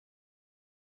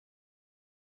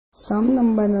Sum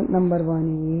number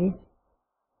 1 is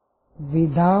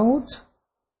without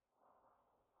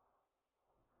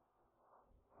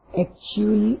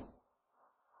actually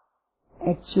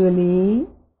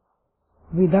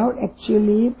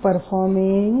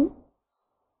performing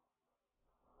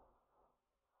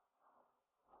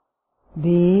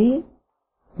the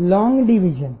long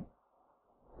division.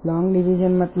 Long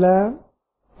division मतलब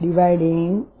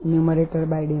dividing numerator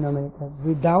by denominator.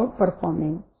 Without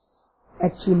performing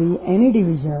actually any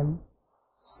division,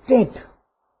 state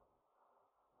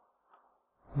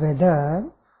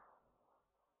whether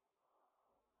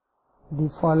the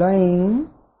following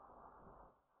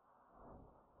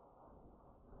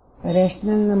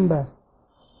rational number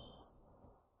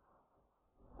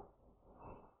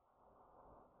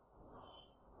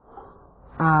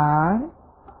are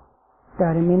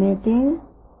terminating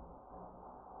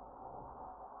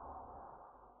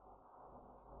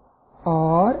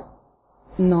or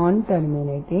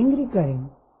non-terminating recurring.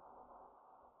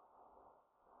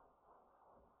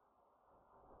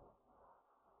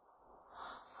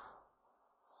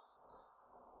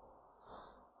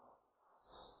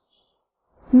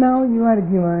 Now you are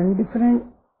given different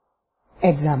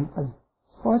example.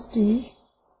 First is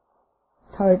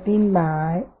 13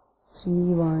 by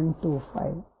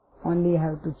 3125. Only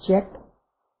have to check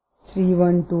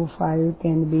 3125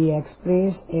 can be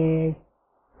expressed as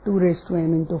 2 raised to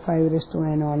m into 5 raised to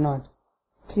n or not.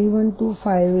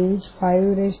 3125 is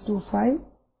 5 raised to 5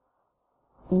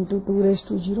 into 2 raised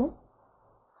to 0.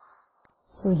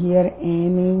 So here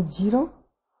m is 0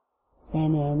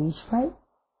 and n is 5.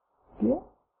 Clear?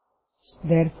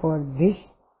 Therefore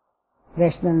this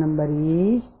rational number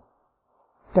is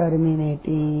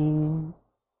terminating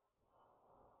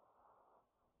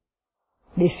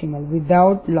decimal.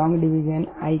 Without long division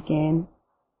I can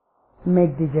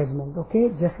make the judgment, okay,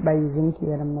 just by using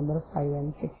theorem number 5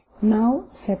 and 6. Now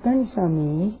second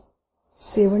sum is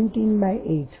 17 by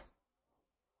 8.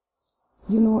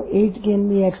 You know 8 can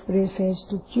be expressed as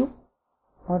 2 cube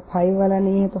और 5 वाला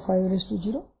नहीं है तो 5 raised to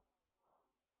 0.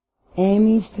 M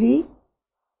is 3,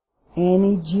 N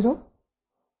is 0.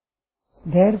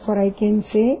 Therefore I can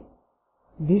say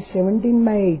this 17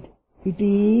 by 8, it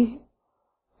is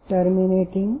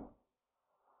terminating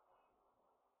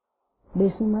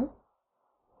decimal.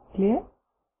 Clear?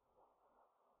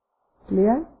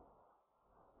 Clear?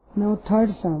 Now third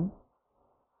sum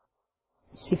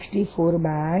 64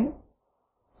 by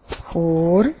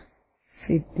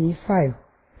 455.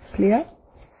 Clear?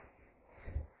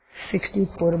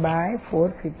 64 by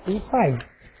 455.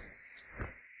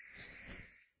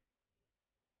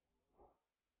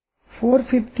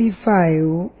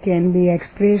 455 can be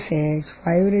expressed as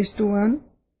 5 raised to 1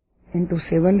 into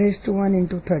 7 raised to 1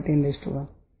 into 13 raised to 1.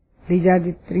 These are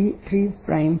the three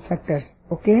prime factors.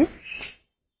 Okay.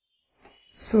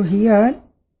 So here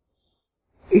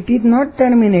it is not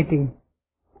terminating.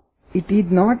 It is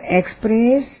not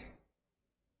expressed.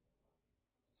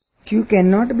 Q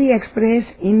cannot be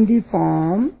expressed in the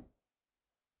form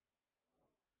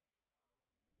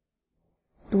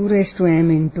 2 raised to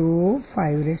m into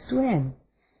 5 raised to n,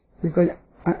 because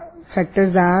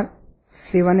factors are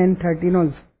 7 and 13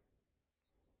 also.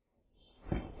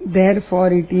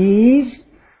 Therefore it is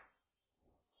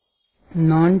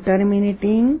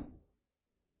non-terminating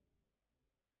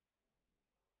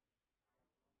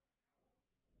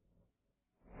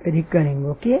recurring,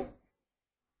 okay,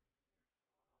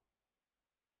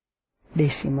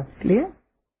 decimal. Clear?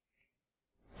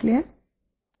 Clear?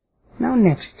 Now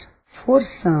next, fourth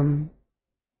sum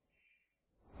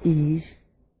is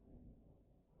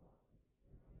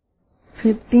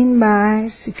 15 by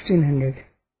 1600.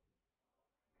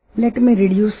 Let me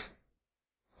reduce.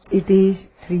 It is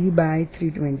 3 by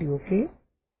 320, okay.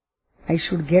 I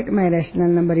should get my rational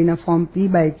number in a form P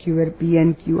by Q, where P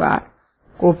and Q are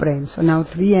co-prime. So now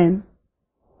 3 and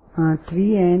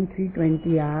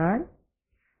 320 are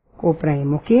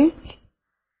co-prime, okay.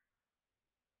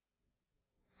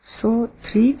 So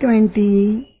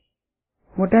 320,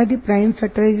 what are the prime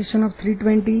factorization of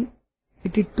 320?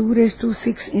 It is 2 raised to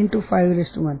 6 into 5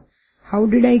 raised to 1. How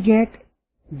did I get?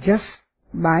 Just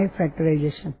by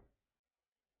factorization.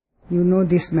 You know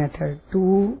this method.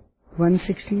 2,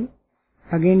 160,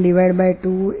 again divide by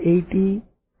 2, 80,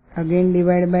 again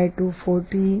divide by 2,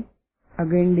 40,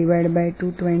 again divide by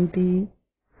 2, 20,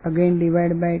 again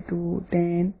divide by 2,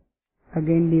 10,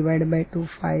 again divide by 2,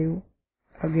 5,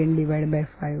 again divide by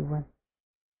 5, 1.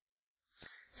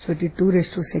 So it is 2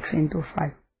 raised to 6 into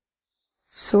 5.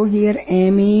 So here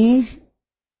m is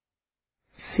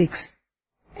 6,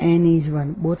 n is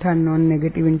 1. Both are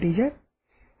non-negative integer.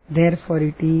 Therefore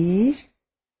it is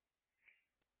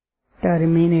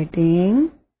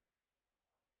terminating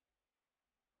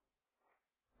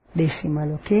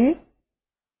decimal. Okay?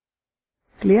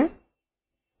 Clear?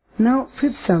 Now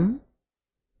fifth sum,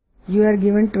 you are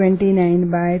given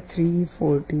 29 by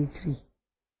 343.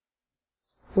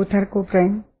 Both are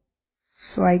co-prime.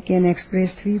 So I can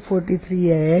express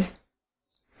 343 as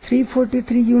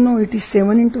 343, you know it is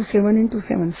 7 into 7 into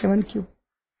 7, 7 cube.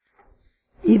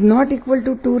 Is not equal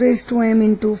to 2 raised to m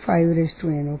into 5 raised to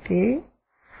n, okay?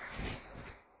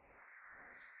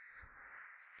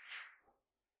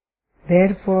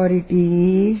 Therefore it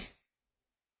is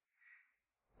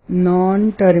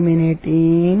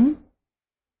non-terminating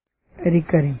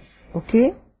recurring,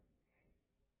 okay?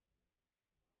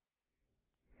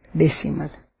 Decimal.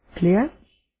 Clear?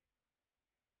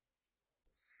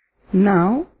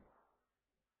 Now,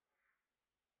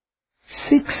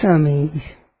 sixth sum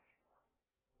is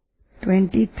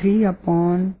 23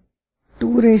 upon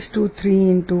 2 raised to 3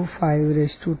 into 5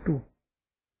 raised to 2.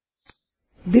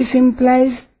 This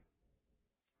implies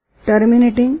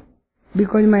terminating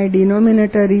because my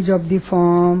denominator is of the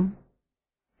form,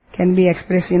 can be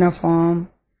expressed in a form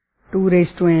 2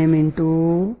 raised to m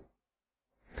into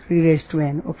 3 raised to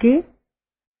n, okay?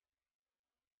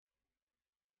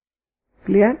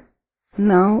 Clear?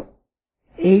 Now,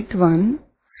 8th one,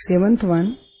 7th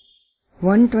one,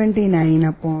 129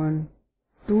 upon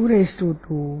 2 raised to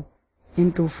 2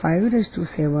 into 5 raised to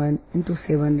 7 into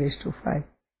 7 raised to 5.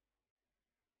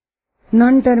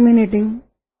 Non-terminating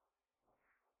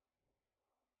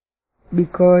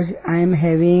because I am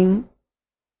having,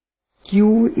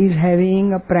 Q is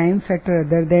having a prime factor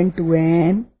other than 2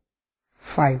 and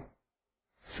 5.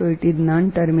 So it is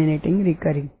non-terminating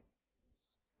recurring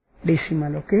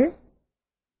decimal, okay?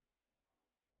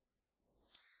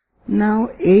 Now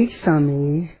 8th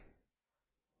sum is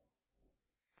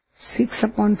 6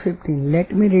 upon 15.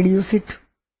 Let me reduce it.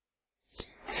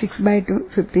 6 by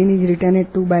 15 is written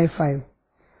at 2 by 5.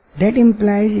 That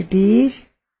implies it is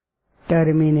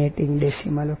terminating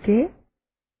decimal, okay?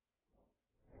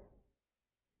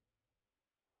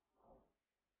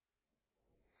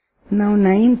 Now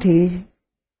 9th is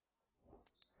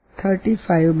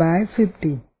 35 by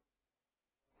 50.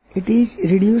 It is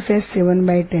reduced as 7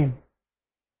 by 10.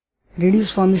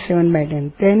 Reduced form is 7 by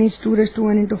 10. 10 is 2 raised to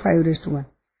 1 into 5 raised to 1.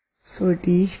 So it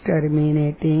is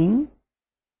terminating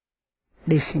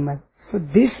decimal. So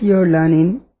this you learn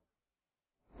in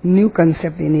new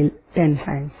concept in 10th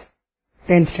science,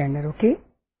 10th standard, okay?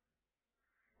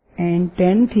 And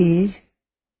 10th is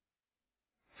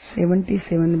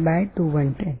 77 by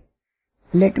 210.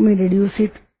 Let me reduce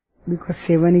it because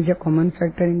 7 is a common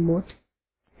factor in both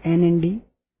n and d.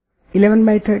 11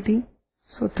 by 30.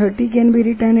 So 30 can be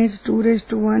written as 2 raised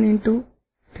to 1 into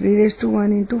 3 raised to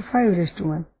 1 into 5 raised to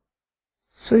 1.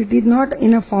 So it is not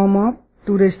in a form of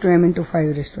 2 raised to m into 5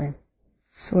 raised to n.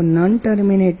 So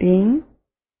non-terminating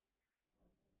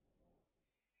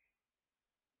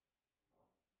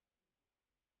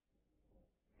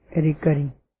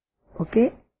recurring.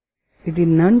 Okay? It is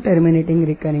non-terminating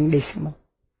recurring decimal.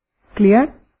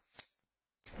 Clear?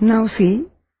 Now see,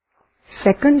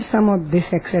 second sum of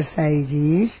this exercise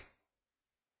is,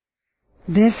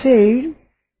 they said,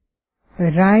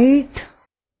 write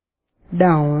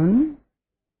down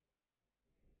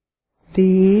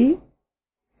the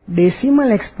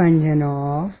decimal expansion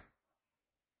of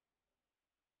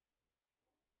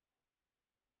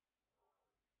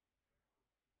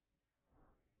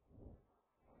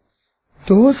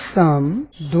those sum,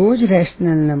 those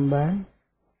rational number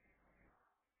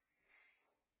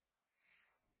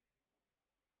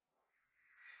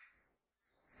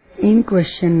in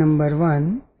question number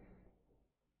 1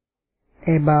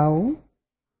 above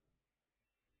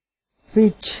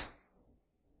which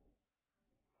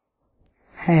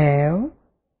have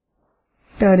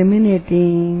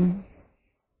terminating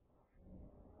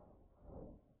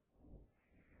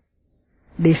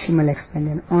decimal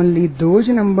expansion. Only those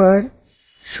numbers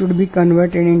should be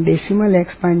converted in decimal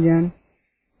expansion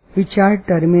which are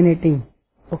terminating.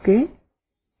 Okay?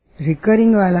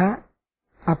 Recurring वाला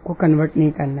आपको convert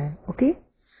नहीं करना है. Okay?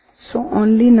 So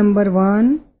only number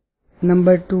 1,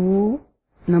 number 2,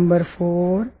 number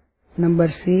 4, number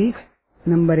 6,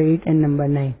 number 8 and number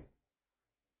 9.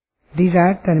 These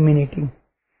are terminating.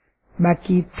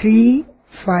 बाकी 3,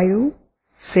 5,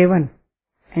 7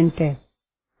 and 10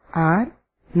 are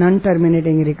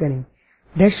non-terminating recurring.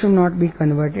 That should not be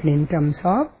converted in terms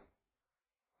of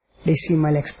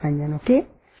decimal expansion. Okay?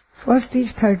 First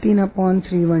is 13 upon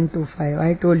 3125.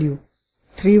 I told you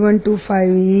 3125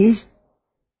 is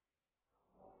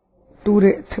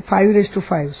 5 raised to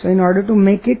 5. So in order to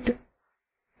make it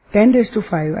 10 raised to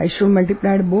 5, I should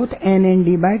multiply both n and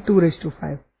d by 2 raised to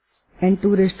 5. And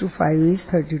 2 raised to 5 is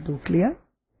 32. Clear?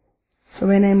 So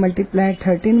when I multiply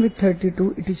 13 with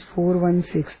 32, it is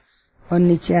 416. और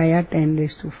नीचे आया 10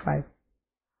 raised to 5.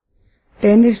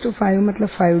 10 raised to 5 मतलब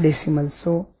 5 decimals.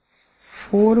 So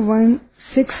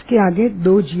 416 के आगे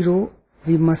 2 0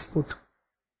 we must put.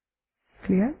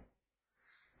 Clear?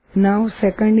 Now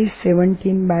second is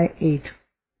 17 by 8.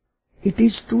 It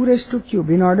is 2 raised to cube.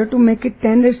 In order to make it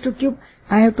 10 raised to cube,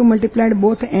 I have to multiply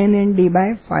both n and d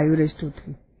by 5 raised to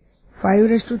 3. 5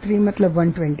 raised to 3 मतलब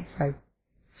 125.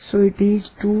 So it is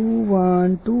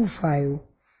 2125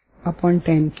 upon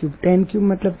 10 cube. 10 cube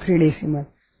मतलब 3 decimal.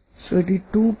 So it is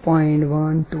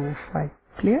 2.125.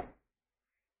 Clear?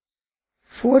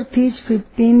 Fourth is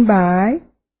 15 by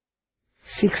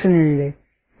 600.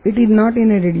 It is not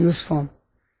in a reduced form.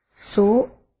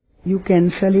 So you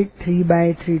cancel it 3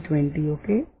 by 320.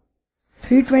 Okay?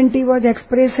 320 was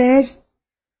expressed as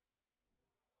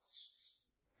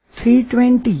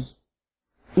 320.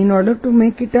 In order to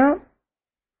make it a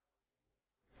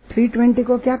 320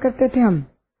 को क्या करते थे हम?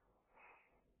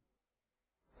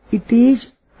 It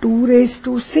is 2 raised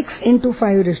to 6 into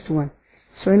 5 raised to 1.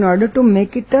 So in order to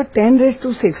make it a 10 raised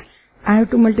to 6, I have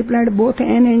to multiply both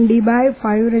n and d by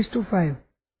 5 raised to 5.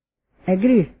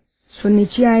 Agreed? So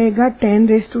नीचे आएगा 10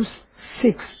 raised to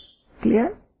 6.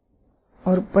 Clear?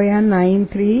 और ऊपर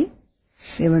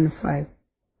 9375.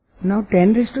 Now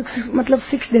 10 raised to 6 मतलब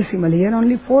 6 decimal. Here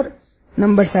only 4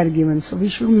 numbers are given. So we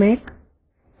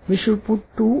should put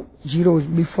 2 zeros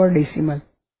before decimal,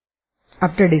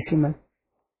 after decimal.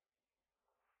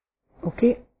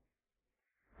 Okay.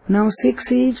 Now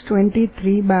 6 is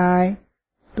 23 by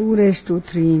 2 raised to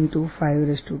 3 into 5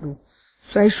 raised to 2.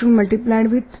 So I should multiply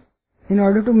with, in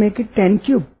order to make it 10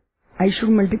 cube, I should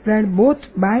multiply both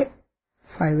by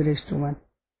 5 raised to 1.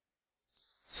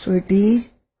 So it is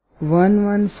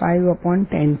 115 upon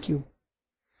 10 cube.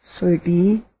 So it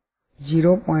is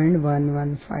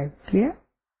 0.115. Clear?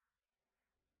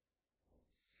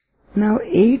 Now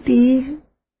 8 is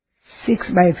 6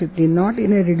 by 15, not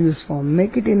in a reduced form.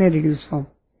 Make it in a reduced form.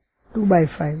 2 by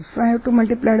 5. So I have to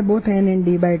multiply both n and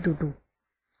d by 2.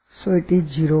 So it is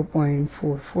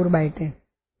 0.4. 4 by 10.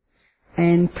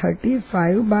 And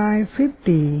 35 by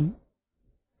 50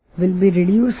 will be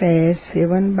reduced as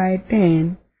 7 by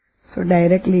 10. So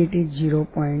directly it is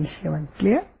 0.7.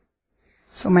 Clear?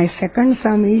 So my second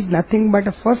sum is nothing but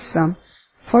a first sum.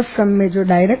 First sum में जो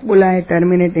direct बोला है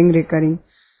terminating recurring,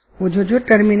 वो जो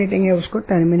terminating है उसको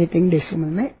terminating decimal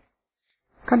में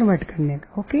convert करने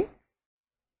का. Okay?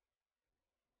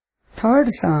 Third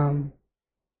sum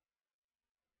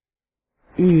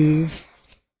is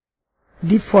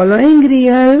the following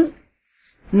real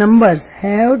numbers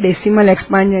have decimal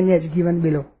expansion as given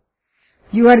below.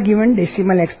 You are given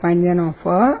decimal expansion of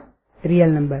a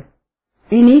real number.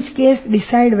 In each case,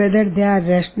 decide whether they are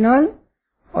rational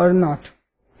or not.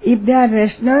 If they are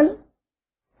rational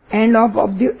and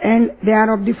they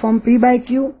are of the form P by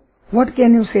Q, what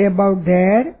can you say about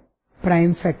their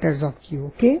prime factors of Q?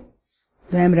 Okay?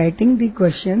 So I am writing the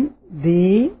question.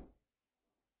 The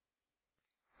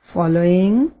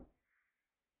following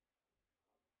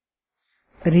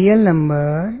real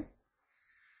number,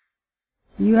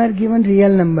 you are given real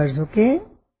numbers, okay?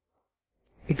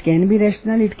 It can be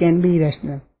rational, it can be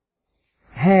irrational.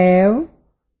 Have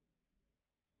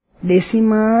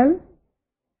decimal,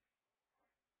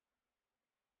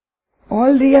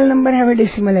 all real number have a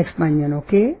decimal expansion,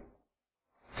 okay?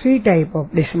 3 type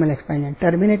of decimal expansion: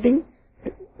 terminating,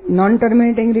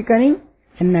 non-terminating recurring,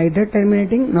 and neither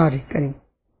terminating nor recurring.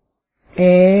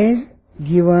 As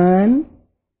given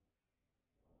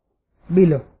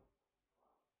below.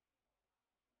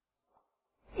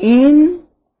 In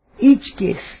each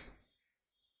case,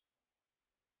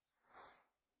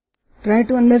 try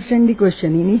to understand the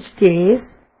question. In each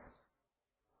case,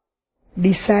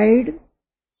 decide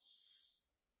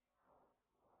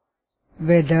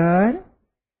whether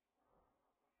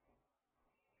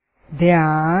they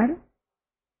are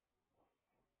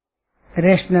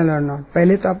rational or not.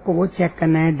 पहले तो आपको वो check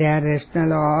करना है they are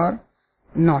rational or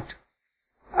not.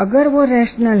 अगर वो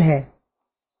rational है,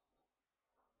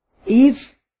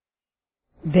 if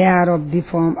they are of the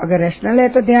form, अगर rational है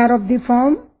तो they are of the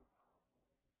form,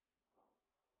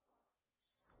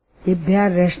 if they are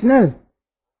rational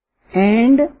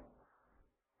and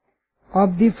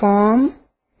of the form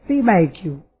P by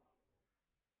Q,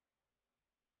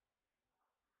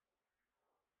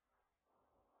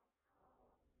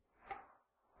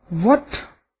 what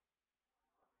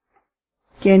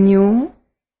can you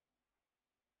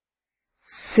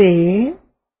say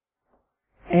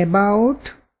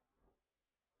about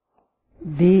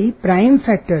the prime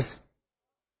factors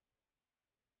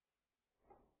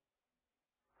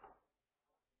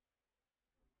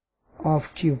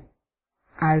of Q.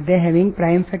 Are they having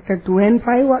prime factor 2 and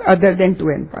 5 or other than 2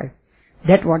 and 5?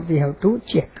 That's what we have to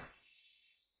check.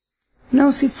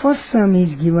 Now see, first sum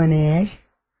is given as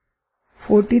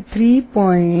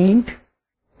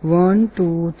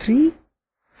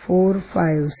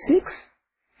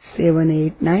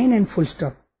 43.123456789 and full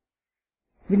stop.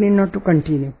 We need not to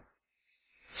continue.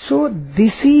 So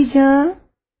this is a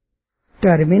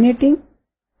terminating,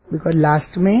 because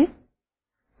last में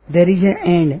there is an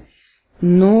end.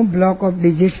 No block of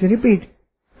digits repeat,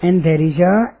 and there is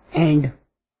a end.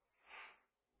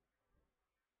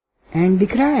 And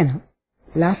दिख रहा है ना?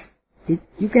 Last,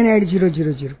 you can add 0,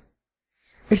 0, 0.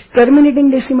 It's terminating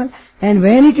decimal, and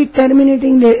when it is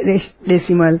terminating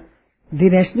decimal, the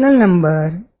rational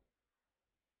number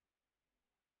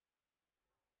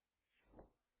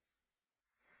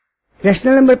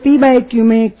P by Q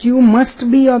में Q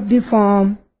must be of the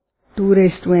form 2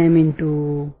 raised to m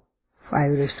into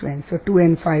 5 raised to n. So 2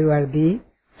 and 5 are the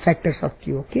factors of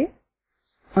Q, okay?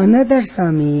 Another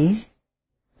sum is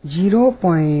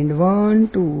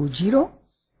 0.120,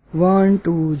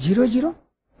 1200,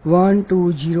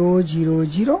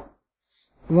 12000,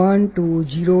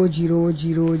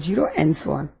 1200000 and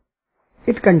so on.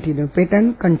 It continue,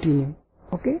 pattern continue,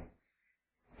 okay?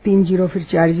 3 0, फिर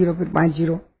 4 0, फिर 5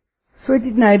 0. So it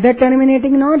is neither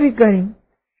terminating nor recurring.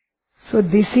 So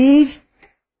this is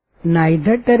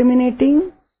neither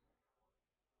terminating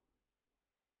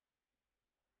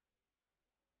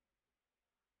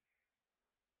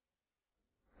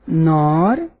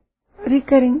nor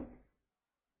recurring.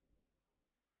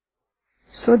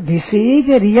 So this is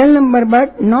a real number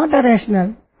but not a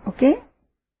rational. Okay?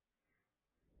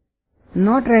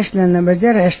 Not rational number.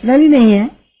 जो rational ही नहीं है,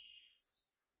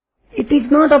 it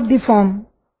is not of the form.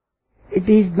 It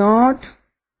is not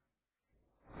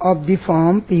of the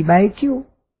form P by Q.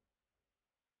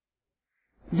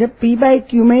 जब P by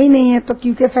Q में ही नहीं है तो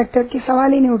Q के factor की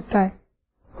सवाल ही नहीं उठता है.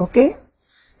 Okay?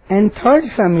 And third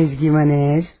sum is given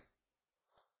as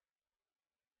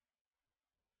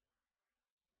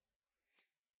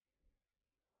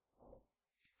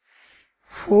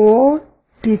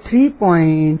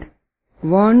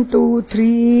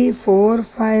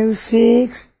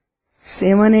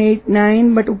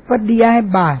 43.123456789 but ऊपर दिया है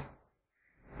बार,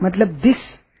 मतलब this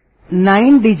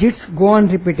 9 digits go on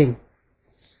repeating.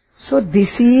 So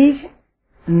this is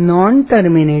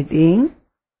non-terminating,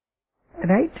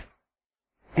 right?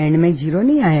 And में 0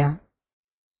 नहीं आया.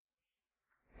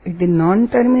 It is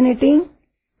non-terminating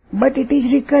but it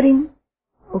is recurring.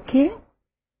 Okay?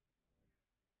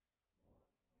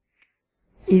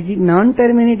 It is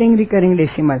non-terminating recurring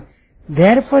decimal.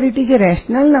 Therefore, it is a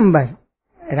rational number,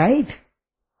 right?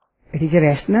 It is a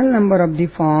rational number of the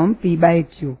form P by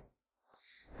Q,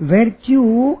 where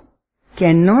Q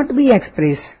cannot be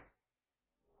expressed,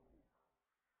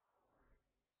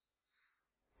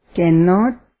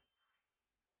 cannot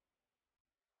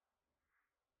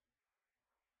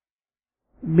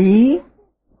be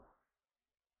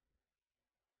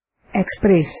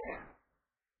expressed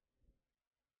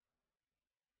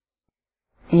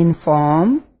in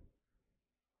form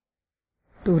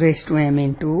 2 raised to m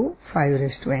into 5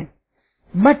 raised to n.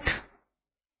 But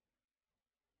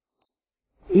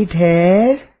it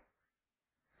has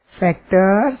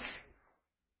factors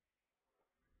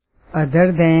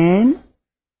other than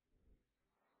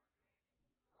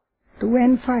 2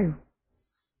 and 5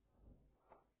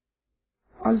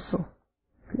 also.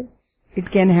 Okay. It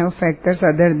can have factors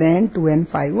other than 2 and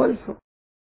 5 also.